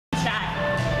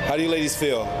How do you ladies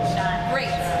feel?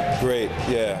 Great. Great.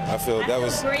 Yeah, I feel that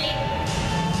was. Great,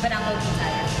 but I'm looking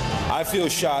tired. I feel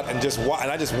shot and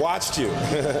I just watched you.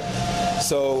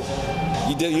 So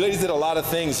you ladies did a lot of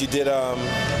things. You did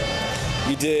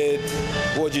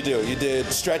what'd you do? You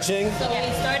did stretching. So we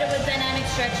started with dynamic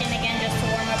stretching again, just to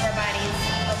warm up our bodies,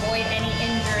 avoid any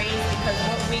injuries, because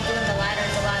what we do in the ladder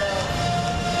is a lot of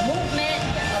movement,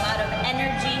 a lot of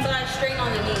energy, a lot of strain on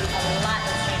the knees, a lot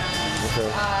of strain on the knees. Okay.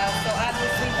 So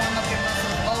obviously warm up your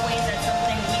muscles always. That's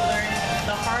something we learned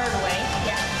the hard way.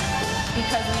 Yeah.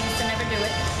 Because we used to never do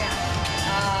it.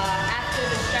 Yeah. After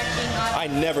the stretching, I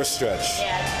never stretch.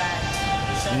 yeah, it's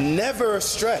bad. Never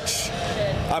stretch.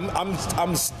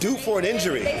 I'm due for an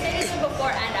injury. They say this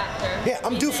before and after. Yeah,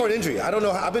 I'm due for an injury. I don't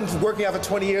know. I've been working out for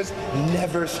 20 years.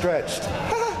 Never stretched.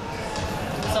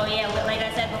 So yeah, like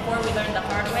I said before, we learned the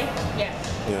hard way. Yeah.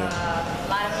 A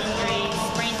lot of injuries,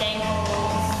 sprained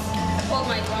ankles, pulled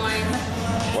my groin.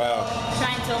 Wow.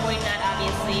 Trying to avoid that,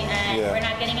 obviously, and we're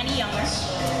not getting any younger.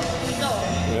 So.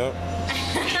 Yep.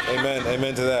 Amen.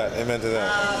 Amen to that. Amen to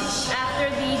that. After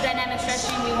the dynamic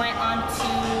stretching, we went on to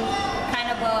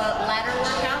kind of a ladder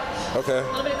workout. Okay. A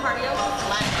little bit of cardio, a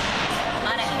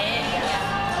lot of HIIT.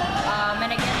 Yeah.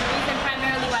 And again, the reason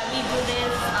primarily why we do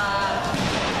this,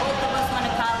 both of us went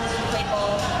to college and played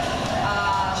ball.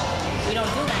 We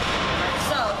don't do that anymore.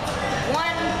 So,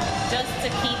 one, just to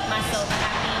keep myself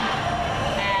happy,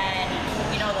 and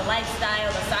the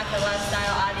lifestyle, the soccer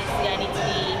lifestyle. Obviously, I need to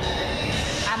be.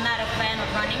 I'm not a fan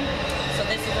of running, so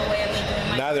this is a way of me doing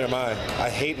my. Neither am I. I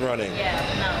hate running. Yeah,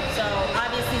 no. So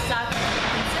obviously, soccer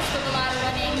consists of a lot of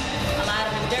running, a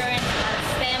lot of endurance, a lot of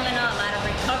stamina, a lot of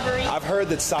recovery. I've heard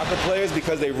that soccer players,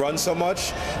 because they run so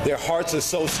much, their hearts are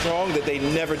so strong that they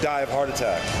never die of heart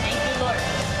attack. Thank you, Lord.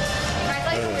 Can I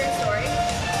tell you a weird story?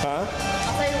 Huh?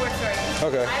 I'll tell you a weird story.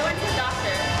 Okay. I went to the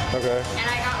doctor. Okay. And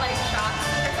I got like shots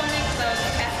or something because I was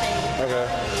testing. Okay.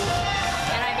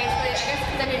 And I basically, I guess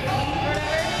because I didn't eat or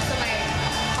whatever, so my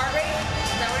heart rate,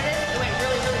 is that what it is? It went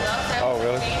really, really low. So I was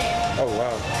really? faded. Oh,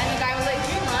 wow. And the guy was like, "Do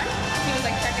you run?" He was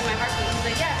like checking my heart rate. He was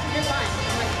like, "Yeah, you're fine."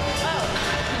 I'm like, "Oh."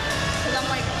 Because I'm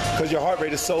like. Because your heart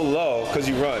rate is so low because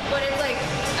you run. But it's like,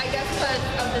 I guess because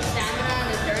of the stamina and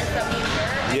endurance that we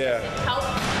endure, Yeah. it helped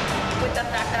with the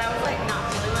fact that I was like not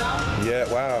feeling well. Yeah,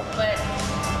 wow. But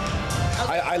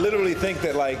I literally think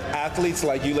that like athletes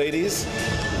like you ladies,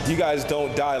 you guys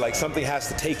don't die. Like something has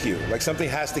to take you. Like something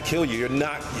has to kill you. You're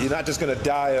not just gonna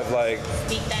die of like.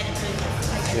 speak that into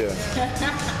existence.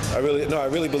 Yeah. I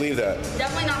really believe that.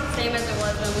 Definitely not the same as it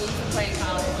was when we used to play in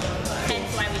college.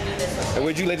 Hence why we do this. And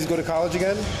where'd you ladies go to college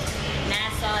again?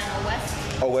 Nassau and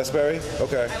West. Oh, Westbury?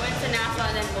 Okay. I went to Nassau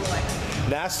and then Beloit.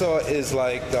 Nassau is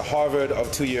like the Harvard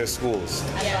of two-year schools.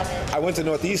 I love it. I went to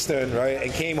Northeastern, right,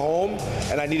 and came home,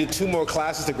 and I needed 2 more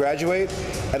classes to graduate,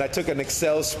 and I took an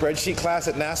Excel spreadsheet class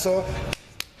at Nassau.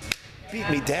 Beat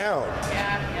me down.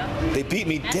 Yeah. They beat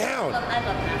me down. I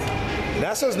love Nassau.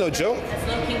 Nassau's no joke. That's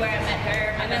low-key where I met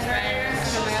her, my best friend.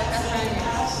 My best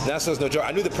friend. Nassau's no joke.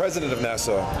 I knew the president of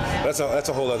Nassau. That's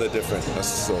a whole other different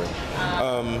story.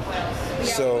 Yeah,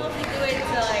 So. we mostly do it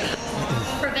to like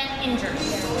prevent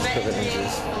injuries. Prevent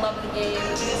injuries. Love the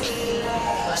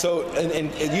game. So,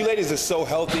 and you ladies are so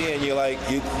healthy, and you're like,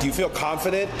 do you feel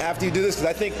confident after you do this? Because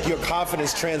I think your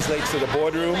confidence translates to the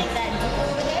boardroom. Like that dude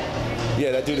over there.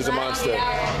 Yeah, that dude is a monster.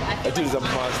 That dude is a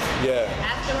monster. Yeah.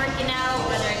 After working out,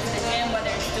 whether it's in the gym, whether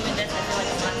it's doing this, I feel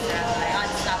like a monster. I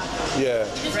unstoppable. Yeah.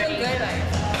 You just feel good about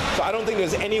yourself. So I don't think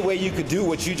there's any way you could do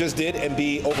what you just did and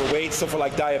be overweight. So for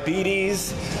like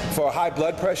diabetes, for high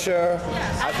blood pressure,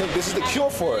 I think this is the cure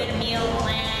for it. A meal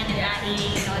plan and not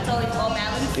eating, it's always well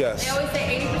balanced. Yes. They always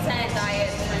say 80% diet,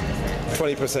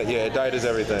 20%. 20%, yeah, diet is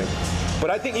everything. But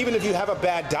I think even if you have a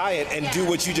bad diet and do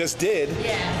what you just did,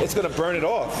 it's gonna burn it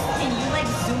off. Can you like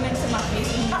zoom into my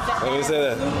face when you said that? Let me say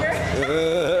that.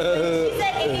 He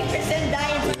said 80%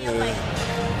 diet and you're like,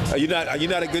 Are you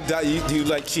not a good diet? Do you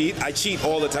like cheat? I cheat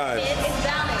all the time. it's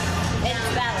balanced.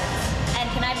 It's balanced. And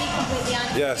can I be completely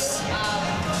honest Yes. with you?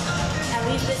 At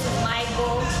least this is my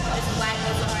goal. This is why I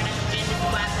go so hard at the gym. This is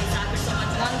why I play soccer so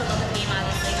much. One, to love the game,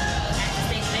 obviously. And to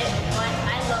stay fit. But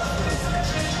I love food.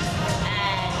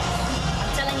 And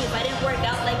I'm telling you, if I didn't work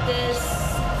out like this,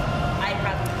 I'd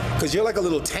probably. Because you're like a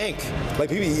little tank. Like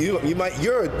people,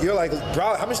 you're like,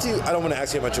 bro, how much do you? I don't want to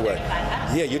ask you how much you weigh. 35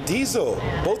 pounds. Yeah, you're diesel.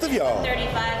 Both of y'all.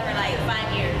 35 for like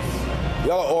 5 years.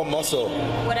 Y'all are all muscle.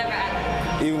 Whatever I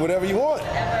want. Eat whatever you want.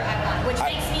 Whatever I want. Which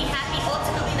makes me happy.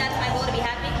 Ultimately, that's my goal, to be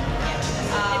happy.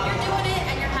 If you're doing it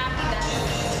and you're happy,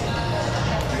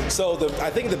 that's. So I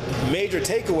think the major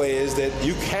takeaway is that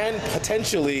you can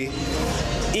potentially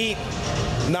eat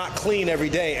not clean every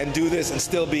day and do this and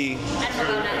still be. I don't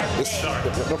know about that.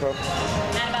 No problem.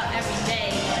 Not about every day.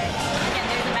 Again,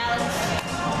 there's a balance.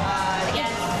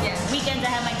 Weekends I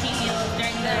have my cheat meals.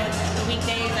 During the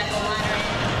weekdays I go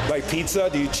moderate. Like pizza?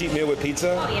 Do you cheat meal with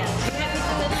pizza? Oh yeah. You have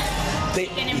pizza with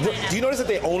that? Do you notice that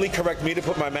they only correct me to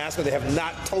put my mask on? They have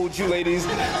not told you, ladies.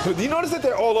 Do you notice that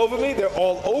they're all over me? They're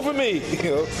all over me.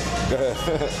 Go ahead.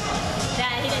 Nah,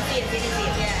 he didn't see it. He didn't see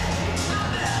it.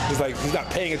 Yeah. He's like, he's not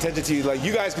paying attention to you. Like,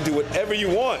 you guys can do whatever you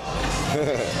want.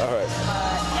 All right.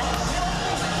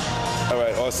 All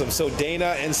right, awesome. So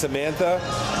Dana and Samantha,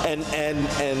 and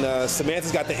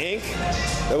Samantha's got the ink.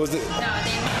 That was the. No,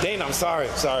 Dana, I'm sorry.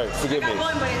 Forgive me.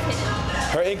 one, but it's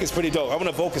hidden. Her ink is pretty dope. I want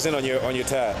to focus in on your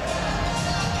tab.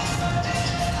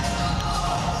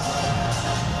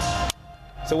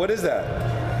 So what is that?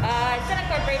 It's an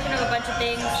incorporation of a bunch of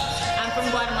things. I'm from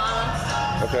Guatemala.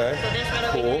 Okay. So this right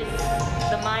over Cool. here is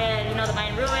the Mayan, the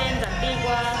Mayan ruins,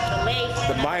 Antigua, the lake.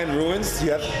 The Mayan ruins.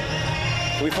 You have.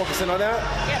 Can we focus in on that?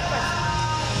 Yeah, of course.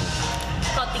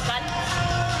 It's called Tikal.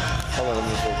 Hold on, let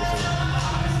me focus in.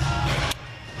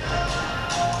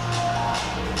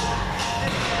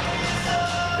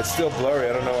 It's still blurry.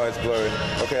 I don't know why it's blurry.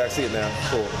 Okay, I see it now.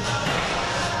 Cool.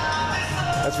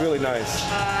 That's really nice.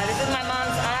 This is my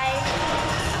mom's eye.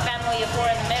 A family of 4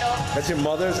 in the middle. That's your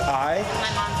mother's eye?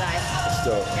 My mom's eye. That's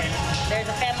dope. There's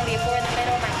a family of 4 in the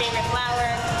middle. My favorite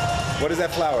flower, What is that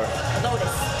flower? a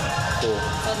lotus. Cool.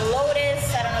 So the lotus,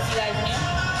 I don't know if you guys knew,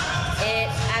 it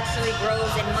actually grows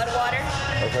in mud water.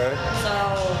 Okay. So,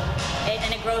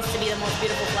 and it grows to be the most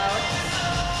beautiful flower.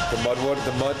 The mud,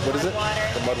 what is it? Water.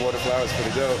 The mud water flower is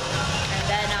pretty dope. And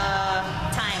then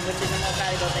time, which is the most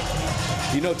valuable thing to me.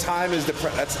 You know, time is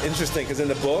that's interesting because in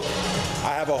the book,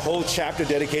 I have a whole chapter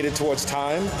dedicated towards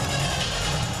time,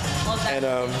 Most and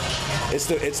valuable.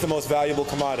 it's the most valuable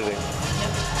commodity.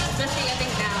 Especially I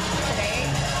think now, today.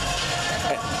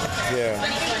 That's all. Yeah.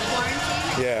 2020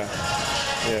 quarantine. Yeah.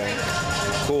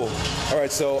 Cool. All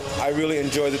right, so I really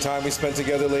enjoyed the time we spent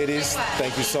together, ladies.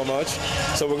 Thank you so much.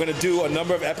 So we're gonna do a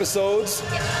number of episodes,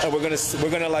 and we're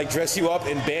gonna like dress you up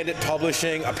in Bandit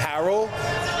Publishing apparel.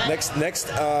 Next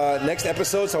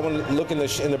episode. So I want to look in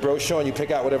the brochure, and you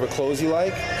pick out whatever clothes you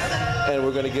like, and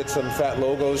we're gonna get some fat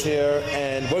logos here.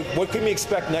 And what can we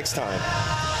expect next time?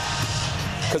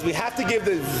 Because we have to give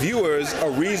the viewers a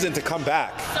reason to come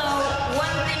back. So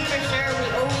one thing for sure, we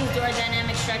always do our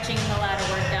dynamic stretching and a lot of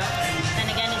workouts. And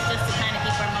again, it's just to kind of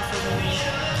keep our muscles moving.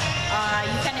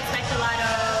 You can expect a lot of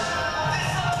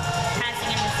passing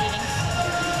and receiving.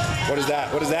 What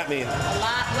does that mean? A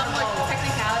lot more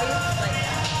technicalities, like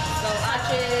so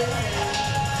touches and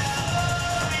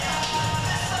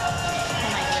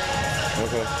oh my god.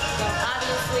 Okay. So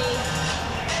obviously,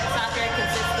 soccer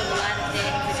consists of a lot of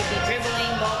things. It could be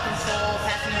dribbling, ball control,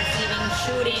 passing, receiving,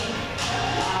 shooting.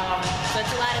 So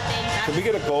it's a lot of things. Can we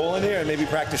get a goal in here and maybe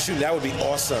practice shooting? That would be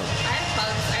awesome. I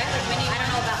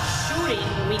don't know about shooting,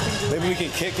 but we can do Maybe we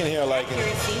can kick in here like.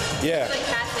 accuracy. Yeah. Like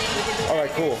passing, we can do All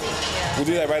right, cool. accuracy. We'll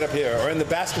do that right up here or in the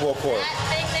basketball court. That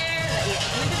thing there, we can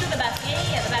do the basket.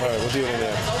 Yeah, the basket. All right, we'll do it in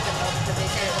there. It's open though, because they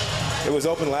said it was. It was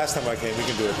open last time I came. We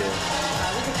can do it there.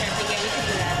 We can turn, yeah, we can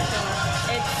do that. So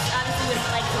it's honestly would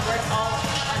like to work all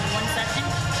on one session.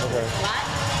 Okay. A lot.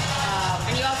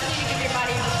 And you also need to give your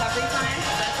body recovery time.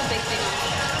 So that's a big thing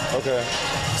also. Okay.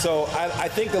 So I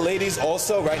think the ladies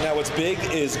also right now what's big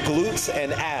is glutes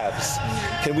and abs.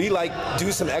 Can we like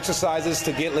do some exercises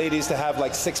to get ladies to have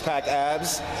like 6-pack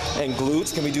abs and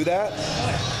glutes? Can we do that?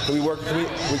 Can we work?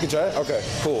 We can try it? Okay,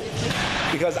 cool.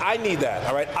 Because I need that,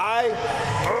 all right?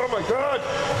 Oh my God.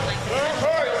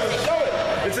 Show it.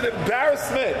 It's an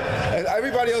embarrassment. And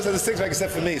everybody else has a 6-pack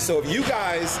except for me. So if you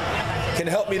guys can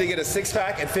help me to get a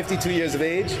 6-pack at 52 years of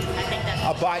age,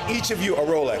 I'll buy each of you a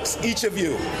Rolex. Each of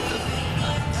you.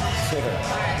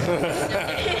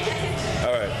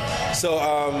 All right. So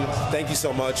thank you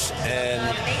so much,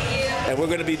 and we're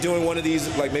gonna be doing one of these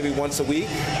like maybe once a week.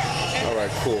 All right,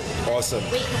 cool, awesome.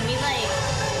 Wait, can we like,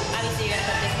 obviously you're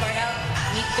gonna cut this part out,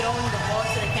 me throwing the ball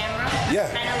to the camera? Yeah.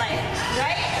 Kind of like,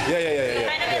 right? Yeah.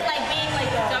 Kind of like being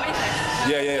like the...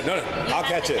 Yeah. No. I'll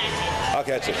catch it. I'll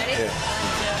catch it. Yeah.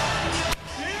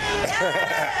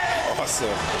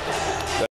 Awesome.